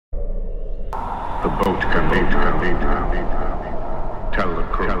The boat can leave. Tell the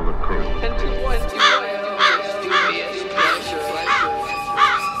crew. And to what do I owe this dubious pleasure?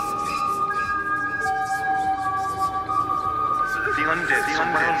 The undead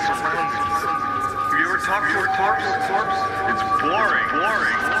surrounds. Have you ever talked to a corpse? It's boring.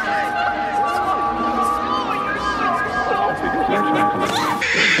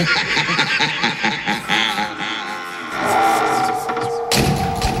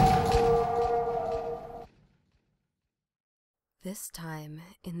 This time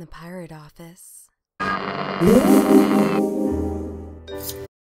in the pirate office.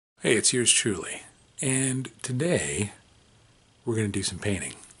 Hey, it's yours truly, and today we're going to do some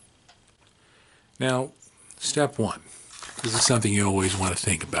painting. Now, step one. This is something you always want to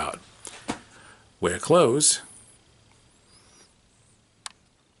think about. Wear clothes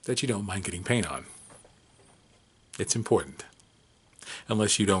that you don't mind getting paint on. It's important.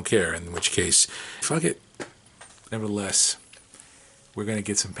 Unless you don't care, in which case, fuck it. Nevertheless, we're going to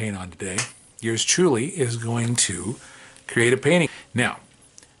get some paint on today. Yours truly is going to create a painting. Now,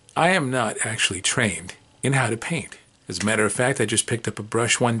 I am not actually trained in how to paint. As a matter of fact, I just picked up a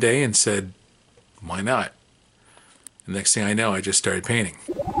brush one day and said, why not? The next thing I know, I just started painting.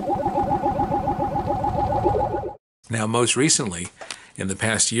 Now, most recently, in the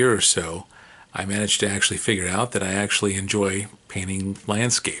past year or so, I managed to actually figure out that I actually enjoy painting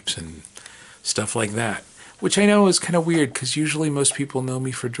landscapes and stuff like that. Which I know is kind of weird, because usually most people know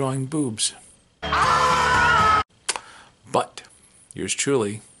me for drawing boobs. But yours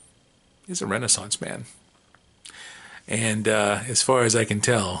truly is a Renaissance man. And as far as I can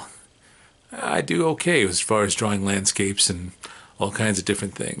tell, I do okay as far as drawing landscapes and all kinds of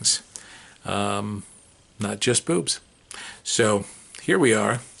different things. Not just boobs. So here we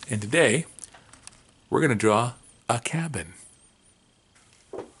are, and today we're going to draw a cabin.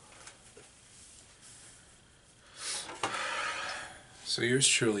 So yours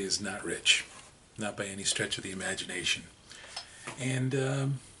truly is not rich, not by any stretch of the imagination. And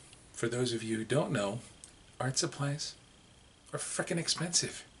for those of you who don't know, art supplies are frickin'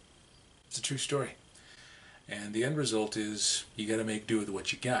 expensive. It's a true story. And the end result is you got to make do with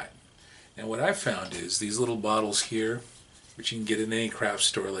what you got. And what I've found is these little bottles here, which you can get in any craft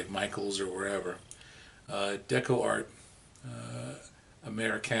store like Michael's or wherever, Deco Art,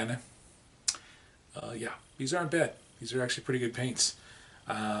 Americana. Yeah, these aren't bad. These are actually pretty good paints.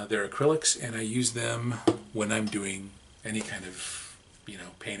 They're acrylics, and I use them when I'm doing any kind of,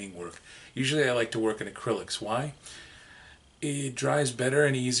 painting work. Usually I like to work in acrylics. Why? It dries better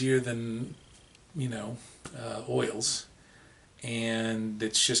and easier than, oils, and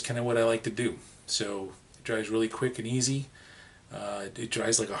it's just kind of what I like to do. So it dries really quick and easy. It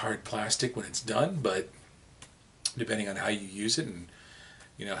dries like a hard plastic when it's done, but depending on how you use it and,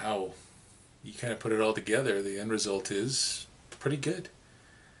 how you kind of put it all together, the end result is pretty good.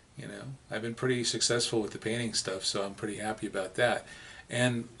 I've been pretty successful with the painting stuff, so I'm pretty happy about that.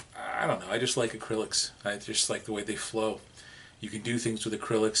 And I don't know, I just like acrylics. I just like the way they flow. You can do things with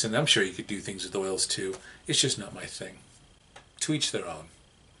acrylics, and I'm sure you could do things with oils too. It's just not my thing. To each their own.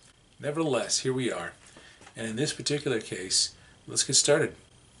 Nevertheless, here we are. And in this particular case, let's get started.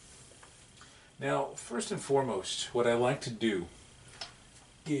 Now, first and foremost, what I like to do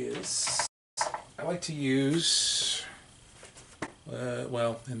is I like to use,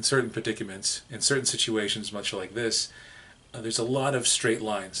 in certain predicaments, in certain situations much like this, there's a lot of straight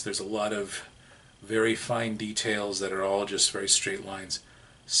lines. There's a lot of very fine details that are all just very straight lines.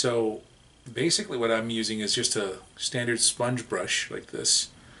 So basically what I'm using is just a standard sponge brush like this.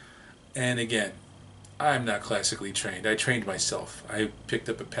 And again, I'm not classically trained. I trained myself. I picked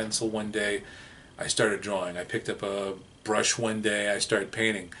up a pencil one day, I started drawing. I picked up a brush one day, I started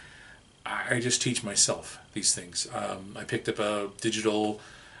painting. I just teach myself these things. I picked up a digital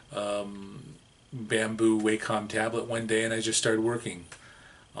bamboo Wacom tablet one day, and I just started working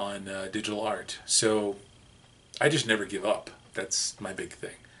on digital art. So I just never give up. That's my big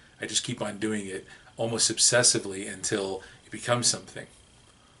thing. I just keep on doing it almost obsessively until it becomes something.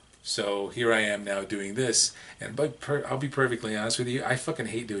 So here I am now doing this, and I'll be perfectly honest with you, I fucking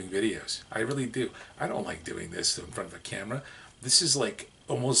hate doing videos. I really do. I don't like doing this in front of a camera. This is like,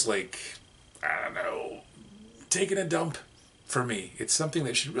 almost like, I don't know, taking a dump for me. It's something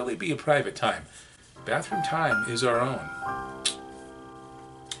that should really be a private time. Bathroom time is our own.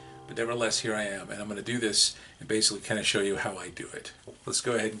 But nevertheless, here I am, and I'm going to do this and basically kind of show you how I do it. Let's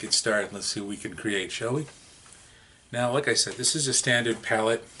go ahead and get started and let's see what we can create, shall we? Now, like I said, this is a standard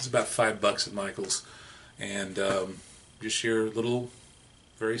palette. It's about $5 at Michael's. And just your little,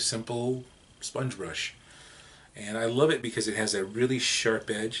 very simple sponge brush. And I love it because it has a really sharp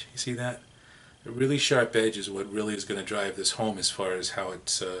edge. You see that? A really sharp edge is what really is going to drive this home as far as how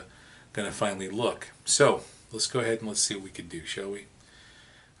it's going to finally look. So let's go ahead and let's see what we can do, shall we?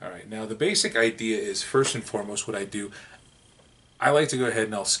 Alright, now the basic idea is, first and foremost, what I do, I like to go ahead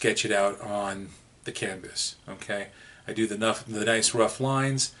and I'll sketch it out on the canvas. Okay, I do the nice rough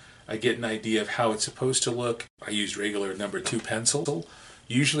lines. I get an idea of how it's supposed to look. I use regular number 2 pencil.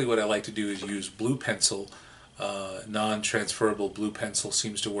 Usually what I like to do is use blue pencil. Non-transferable blue pencil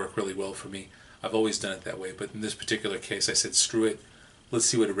seems to work really well for me. I've always done it that way, but in this particular case I said screw it. Let's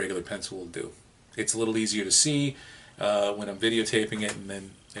see what a regular pencil will do. It's a little easier to see when I'm videotaping it, and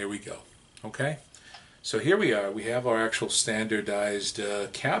then there we go. Okay? So here we are. We have our actual standardized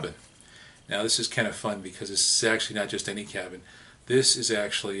cabin. Now this is kind of fun because this is actually not just any cabin. This is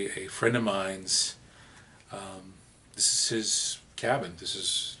actually a friend of mine's. This is his cabin.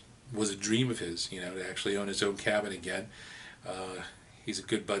 Was a dream of his, to actually own his own cabin again. He's a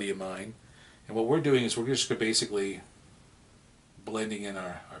good buddy of mine. And what we're doing is we're just basically blending in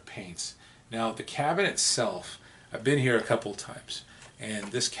our paints. Now the cabin itself, I've been here a couple times,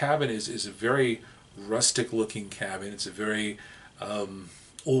 and this cabin is a very rustic looking cabin. It's a very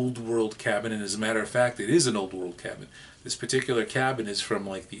old world cabin, and as a matter of fact it is an old world cabin. This particular cabin is from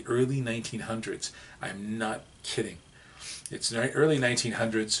like the early 1900s. I'm not kidding. It's the early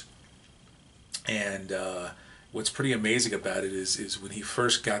 1900s, and what's pretty amazing about it is when he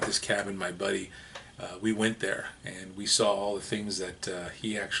first got this cabin, my buddy, we went there and we saw all the things that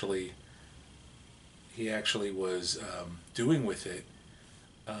he actually was doing with it.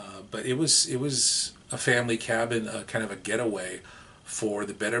 But it was a family cabin, kind of a getaway for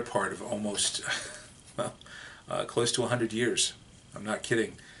the better part of almost close to 100 years. I'm not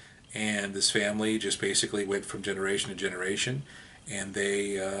kidding. And this family just basically went from generation to generation, and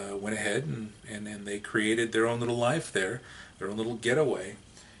they went ahead and they created their own little life there, their own little getaway.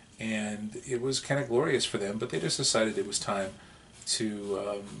 And it was kind of glorious for them, but they just decided it was time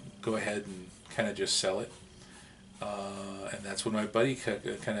to go ahead and kind of just sell it. And that's when my buddy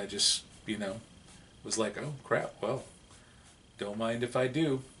kind of just, was like, oh crap, well, don't mind if I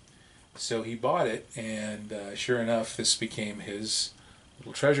do. So he bought it, and sure enough, this became his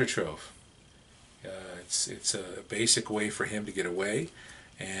little treasure trove. It's a basic way for him to get away,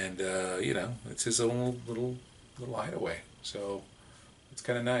 and it's his own little hideaway. So it's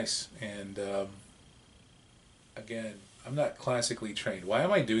kind of nice. And again, I'm not classically trained. Why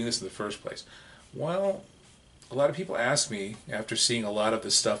am I doing this in the first place? Well, a lot of people ask me after seeing a lot of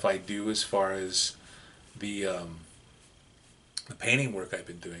the stuff I do as far as the painting work I've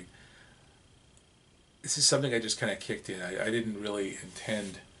been doing. This is something I just kind of kicked in. I didn't really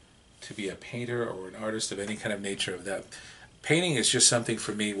intend to be a painter or an artist of any kind of nature of that. Painting is just something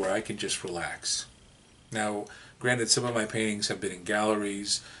for me where I can just relax. Now, granted, some of my paintings have been in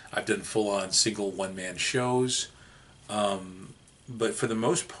galleries. I've done full-on single one-man shows. But for the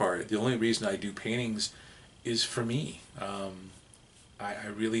most part, the only reason I do paintings is for me. I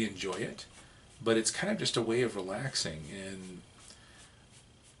really enjoy it, but it's kind of just a way of relaxing. And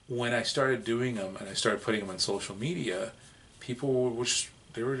when I started doing them and I started putting them on social media, people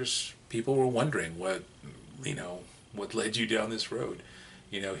were wondering what led you down this road.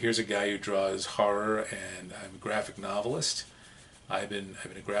 Here's a guy who draws horror, and I'm a graphic novelist. I've been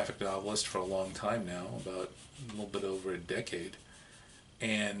a graphic novelist for a long time now, about a little bit over a decade.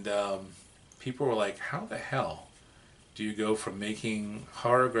 And people were like, how the hell do you go from making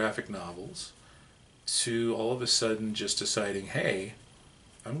horror graphic novels to all of a sudden just deciding, hey,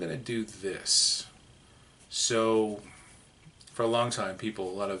 I'm going to do this? So for a long time, a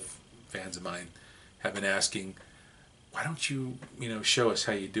lot of fans of mine have been asking, why don't you, show us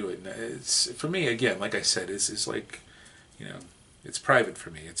how you do it? And it's, for me, again, like I said, it's like, it's private for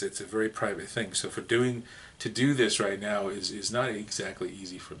me. It's a very private thing. So to do this right now is not exactly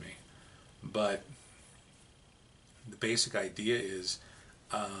easy for me. But the basic idea is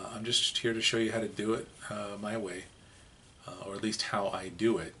I'm just here to show you how to do it my way, or at least how I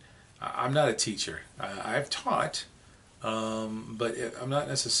do it. I'm not a teacher. I've taught, but I'm not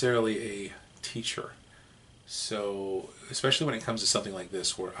necessarily a teacher. So, especially when it comes to something like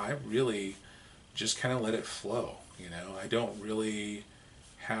this, where I really just kind of let it flow. I don't really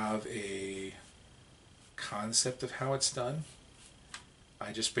have a concept of how it's done.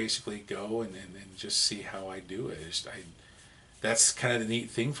 I just basically go and just see how I do it. That's kind of the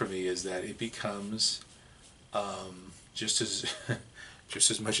neat thing for me, is that it becomes just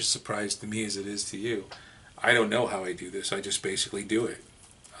as much a surprise to me as it is to you. I don't know how I do this. I just basically do it.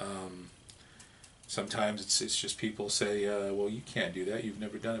 Sometimes it's just people say, well, you can't do that. You've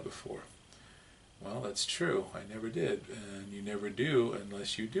never done it before. Well, that's true. I never did, and you never do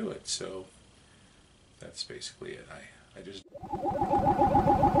unless you do it. So that's basically it. I just...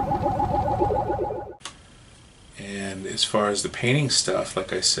 And as far as the painting stuff,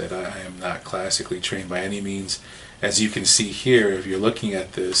 like I said, I am not classically trained by any means. As you can see here, if you're looking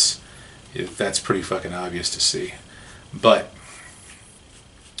at this, that's pretty fucking obvious to see. But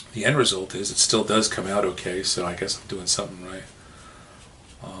the end result is it still does come out okay, so I guess I'm doing something right.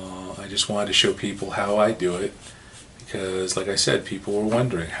 I just wanted to show people how I do it, because like I said, people were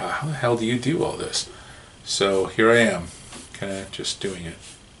wondering, how the hell do you do all this? So here I am, kind of just doing it.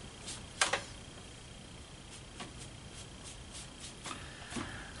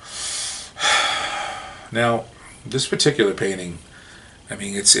 Now, this particular painting, I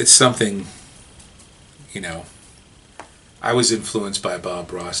mean, it's something, you know, I was influenced by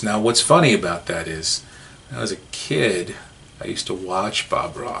Bob Ross. Now, what's funny about that is, when I was a kid, I used to watch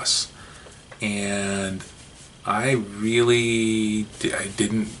Bob Ross, and I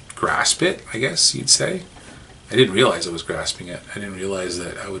didn't grasp it, I guess you'd say. I didn't realize I was grasping it. I didn't realize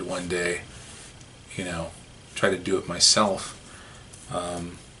that I would one day, you know, try to do it myself.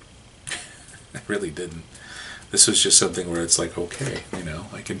 I really didn't. This was just something where it's like, okay, you know,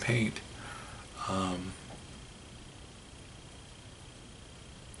 I can paint.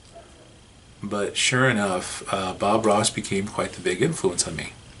 But sure enough, Bob Ross became quite the big influence on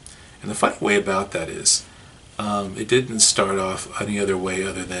me. And the funny way about that is, it didn't start off any other way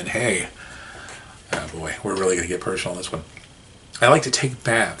other than, hey, oh boy, we're really going to get personal on this one. I like to take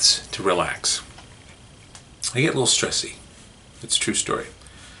baths to relax. I get a little stressy. It's a true story.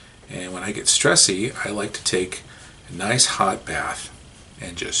 And when I get stressy, I like to take a nice hot bath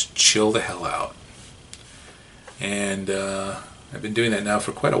and just chill the hell out. And I've been doing that now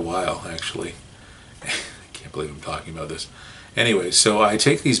for quite a while, actually. I can't believe I'm talking about this. Anyway, so I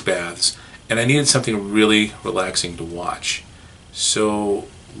take these baths, and I needed something really relaxing to watch. So,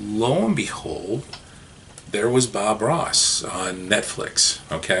 lo and behold, there was Bob Ross on Netflix,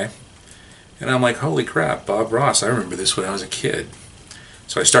 okay? And I'm like, holy crap, Bob Ross, I remember this when I was a kid.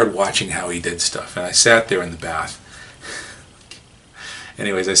 So I started watching how he did stuff, and I sat there in the bath.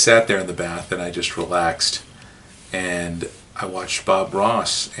 Anyways, I sat there in the bath, and I just relaxed, and I watched Bob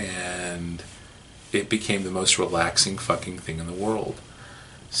Ross, and it became the most relaxing fucking thing in the world.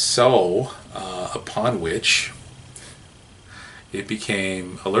 So, upon which, it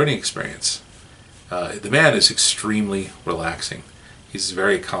became a learning experience. The man is extremely relaxing. He's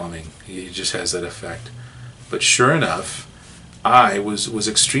very calming. He just has that effect. But sure enough, I was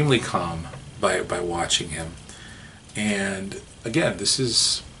extremely calm by watching him. And again, this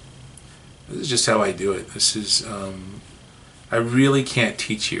is just how I do it. This is I really can't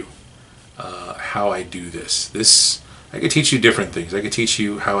teach you how I do this. I could teach you different things. I could teach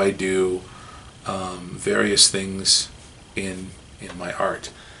you how I do various things in my art.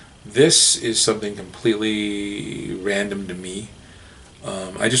 This is something completely random to me.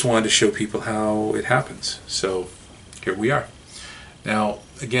 I just wanted to show people how it happens. So here we are. Now,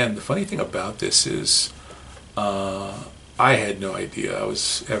 again, the funny thing about this is I had no idea I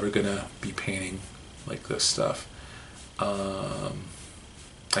was ever going to be painting like this stuff.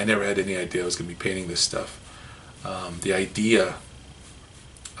 I never had any idea I was going to be painting this stuff. The idea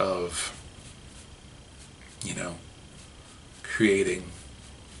of, you know, creating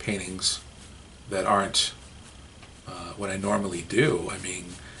paintings that aren't what I normally do, I mean,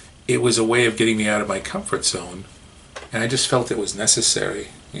 it was a way of getting me out of my comfort zone, and I just felt it was necessary,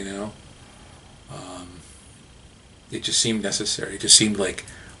 you know. It just seemed necessary. It just seemed like,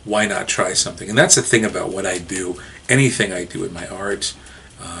 why not try something? And that's the thing about what I do. Anything I do in my art,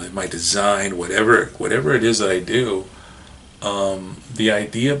 in my design, whatever it is that I do, the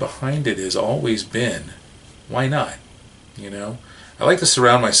idea behind it has always been, why not? You know, I like to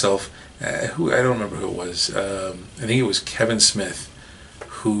surround myself. I don't remember who it was. I think it was Kevin Smith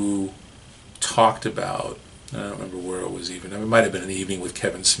who talked about. I don't remember where it was even. It might have been an evening with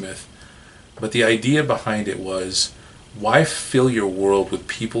Kevin Smith. But the idea behind it was, why fill your world with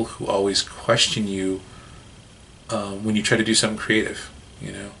people who always question you when you try to do something creative?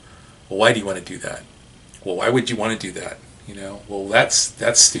 You know, well, why do you want to do that? Well, why would you want to do that? You know, well, that's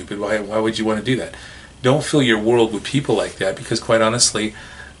stupid. Why would you want to do that? Don't fill your world with people like that, because quite honestly,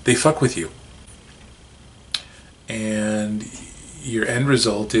 they fuck with you. And your end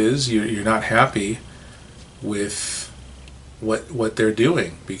result is you're not happy with what they're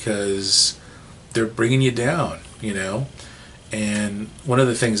doing, because they're bringing you down, you know. And one of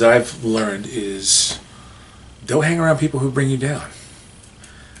the things I've learned is, don't hang around people who bring you down.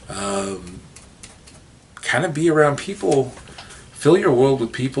 Kind of be around people, fill your world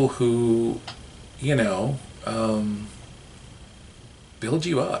with people who, you know, build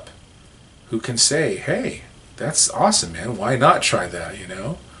you up, who can say, hey, that's awesome, man, why not try that, you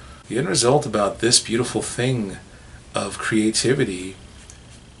know? The end result about this beautiful thing of creativity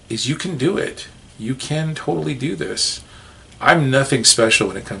is you can do it. You can totally do this. I'm nothing special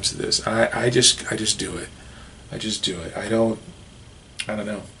when it comes to this. I just do it. I just do it. I don't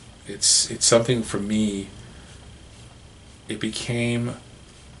know. It's something for me. It became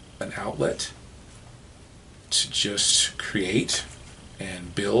an outlet to just create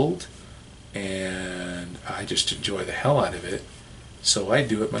and build, and I just enjoy the hell out of it. So I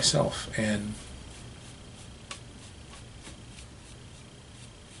do it myself, and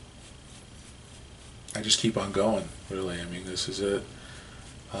I just keep on going, really. I mean, this is it.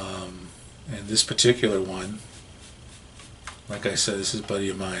 And this particular one, like I said, this is a buddy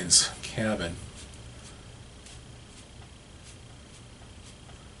of mine's cabin.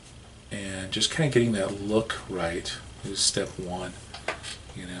 And just kind of getting that look right is step one.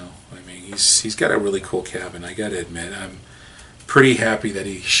 You know, I mean, he's got a really cool cabin, I gotta admit. I'm pretty happy that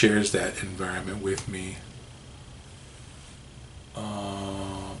he shares that environment with me.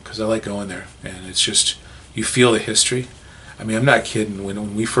 Because I like going there, and it's just, you feel the history. I mean, I'm not kidding.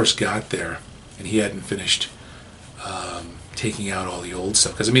 When we first got there, and he hadn't finished taking out all the old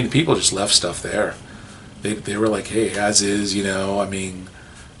stuff, because I mean, the people just left stuff there. They were like, hey, as is, you know. I mean,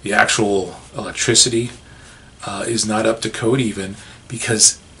 the actual electricity is not up to code even,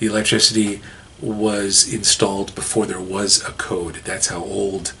 because the electricity was installed before there was a code. That's how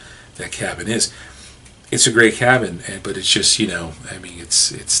old that cabin is. It's a great cabin, but it's just, you know, I mean,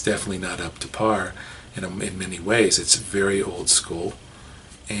 it's definitely not up to par in many ways. It's very old school,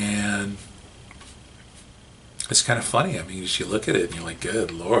 and it's kind of funny. I mean, you look at it and you're like,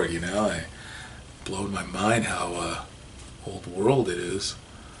 good Lord, you know, it blown my mind how old world it is.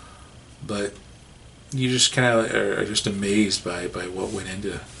 But you just kind of are just amazed by what went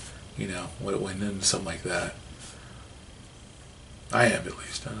into, you know, what went into something like that. I am, at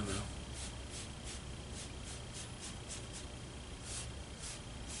least. I don't know.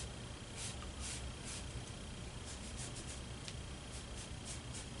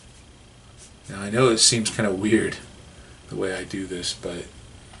 Now, I know it seems kind of weird the way I do this, but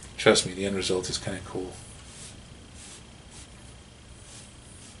trust me, the end result is kind of cool.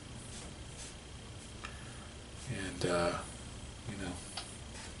 And, you know,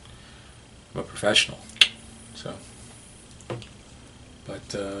 I'm a professional, so. But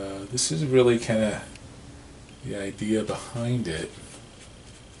this is really kind of the idea behind it,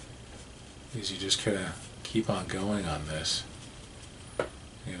 is you just kind of keep on going on this,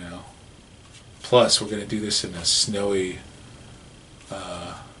 you know. Plus, we're going to do this in a snowy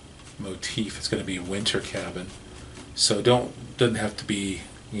motif. It's going to be a winter cabin, so doesn't have to be,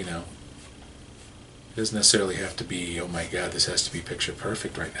 you know, it doesn't necessarily have to be, oh my God, this has to be picture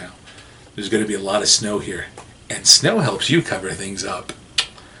perfect right now. There's going to be a lot of snow here, and snow helps you cover things up.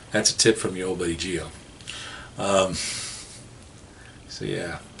 That's a tip from your old buddy Gio. So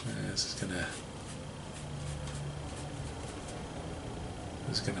yeah, this is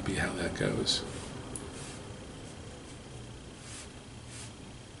gonna be how that goes.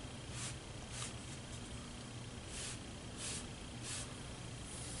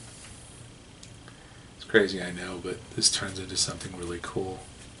 It's crazy, I know, but this turns into something really cool,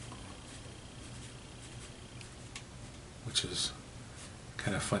 which is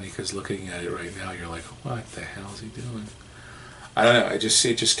kind of funny, because looking at it right now, you're like, what the hell is he doing? I don't know. It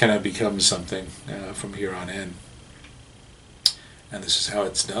just kind of becomes something from here on in, and this is how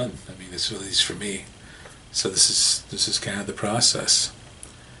it's done. I mean, this is at least for me. So this is kind of the process.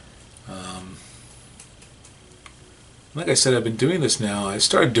 Like I said, I've been doing this now. I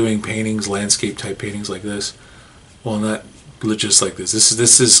started doing paintings, landscape type paintings like this. Well, not just like this.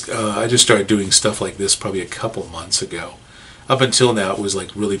 This is I just started doing stuff like this probably a couple months ago. Up until now, it was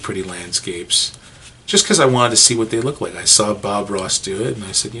like really pretty landscapes, just because I wanted to see what they look like. I saw Bob Ross do it, and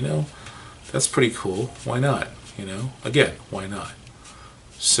I said, you know, that's pretty cool. Why not? You know, again, why not?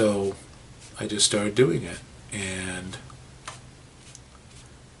 So I just started doing it, and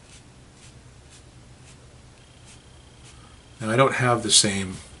now I don't have the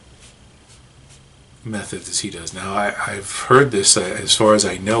same methods as he does. Now I've heard this, as far as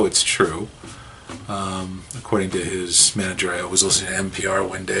I know, it's true. According to his manager, I was listening to NPR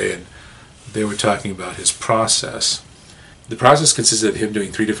one day, and they were talking about his process. The process consisted of him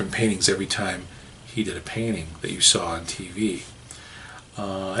doing 3 different paintings every time he did a painting that you saw on TV.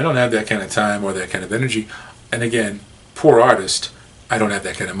 I don't have that kind of time or that kind of energy, and again, poor artist, I don't have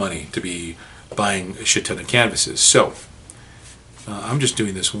that kind of money to be buying a shit ton of canvases. So I'm just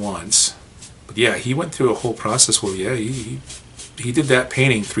doing this once. But yeah, he went through a whole process where, yeah, he he did that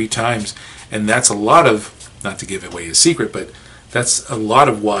painting 3 times, and that's a lot of, not to give away his secret, but that's a lot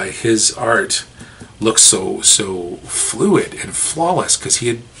of why his art looks so fluid and flawless, because he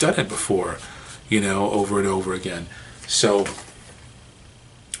had done it before, over and over again. So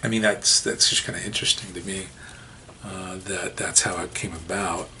I mean, that's just kind of interesting to me, that's how it came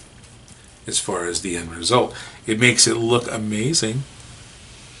about as far as the end result. It makes it look amazing.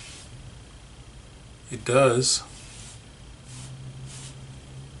 It does.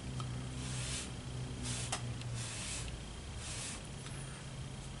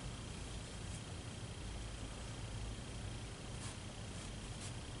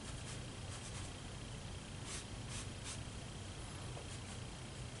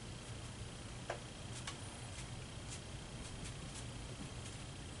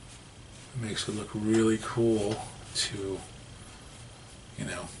 It makes it look really cool to,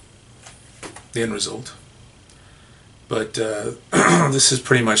 the end result. But this is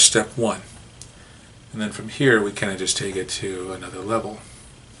pretty much step 1. And then from here we kind of just take it to another level.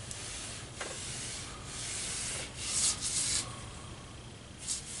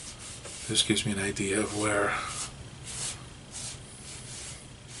 This gives me an idea of where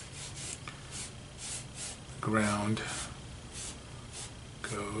the ground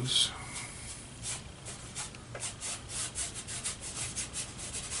goes.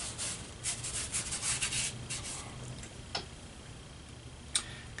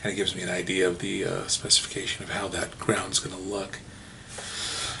 Kind of gives me an idea of the specification of how that ground's going to look.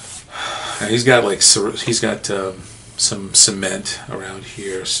 Now he's got some cement around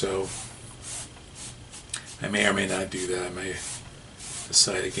here, so I may or may not do that. I may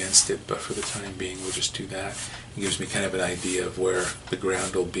decide against it, but for the time being we'll just do that. It gives me kind of an idea of where the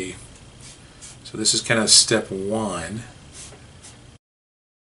ground will be. So this is kind of step 1.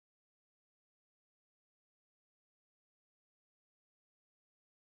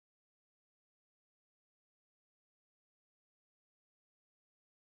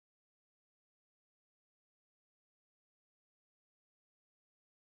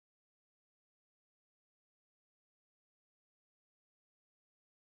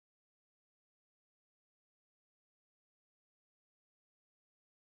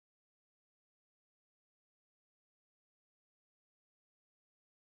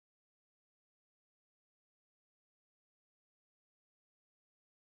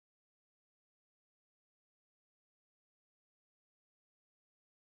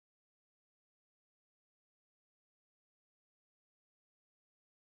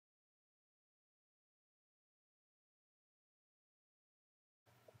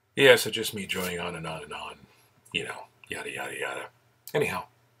 Yeah, so just me drawing on and on and on, yada yada yada. Anyhow,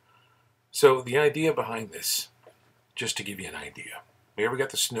 so the idea behind this, just to give you an idea, we ever got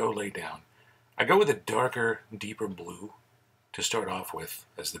the snow laid down. I go with a darker, deeper blue to start off with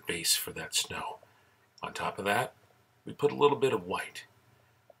as the base for that snow. On top of that, we put a little bit of white.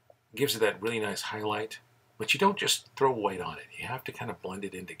 It gives it that really nice highlight, but you don't just throw white on it. You have to kind of blend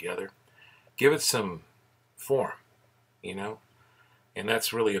it in together. Give it some form, and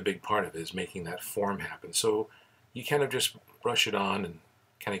that's really a big part of it, is making that form happen. So you kind of just brush it on and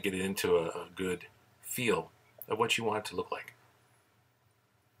kind of get it into a good feel of what you want it to look like.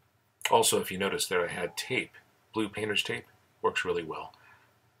 Also, if you notice there, I had tape, blue painter's tape, works really well.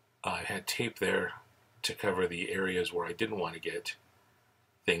 I had tape there to cover the areas where I didn't want to get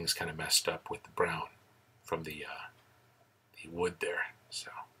things kind of messed up with the brown from the wood there.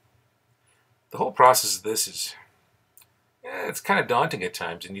 So the whole process of this is, it's kind of daunting at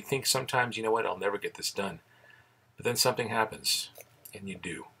times, and you think sometimes, you know what, I'll never get this done. But then something happens, and you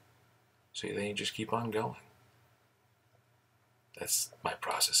do. So then you just keep on going. That's my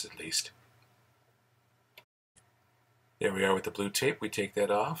process, at least. There we are with the blue tape. We take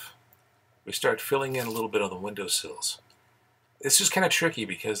that off. We start filling in a little bit on the windowsills. This is kind of tricky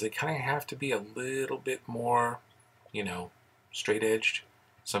because they kind of have to be a little bit more, straight-edged.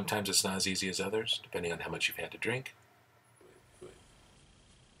 Sometimes it's not as easy as others, depending on how much you've had to drink.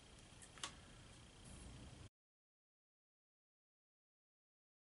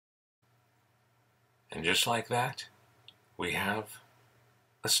 And just like that, we have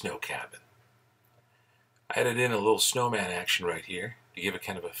a snow cabin. I added in a little snowman action right here to give it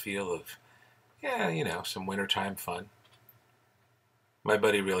kind of a feel of, some wintertime fun. My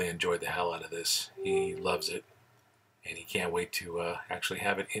buddy really enjoyed the hell out of this. He loves it, and he can't wait to actually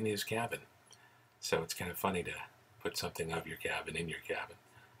have it in his cabin. So it's kind of funny to put something of your cabin in your cabin.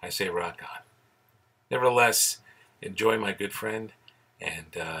 I say rock on. Nevertheless, enjoy, my good friend,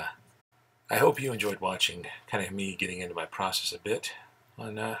 and I hope you enjoyed watching kind of me getting into my process a bit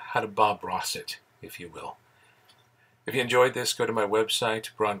on how to Bob Ross it, if you will. If you enjoyed this, go to my website,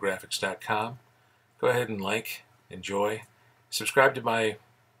 brawngraphics.com. Go ahead and like, enjoy, subscribe to my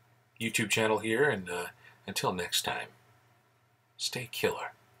YouTube channel here, and until next time, stay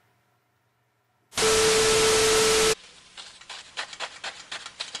killer.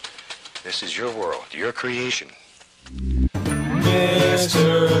 This is your world, your creation.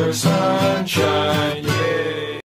 Mr. Sunshine.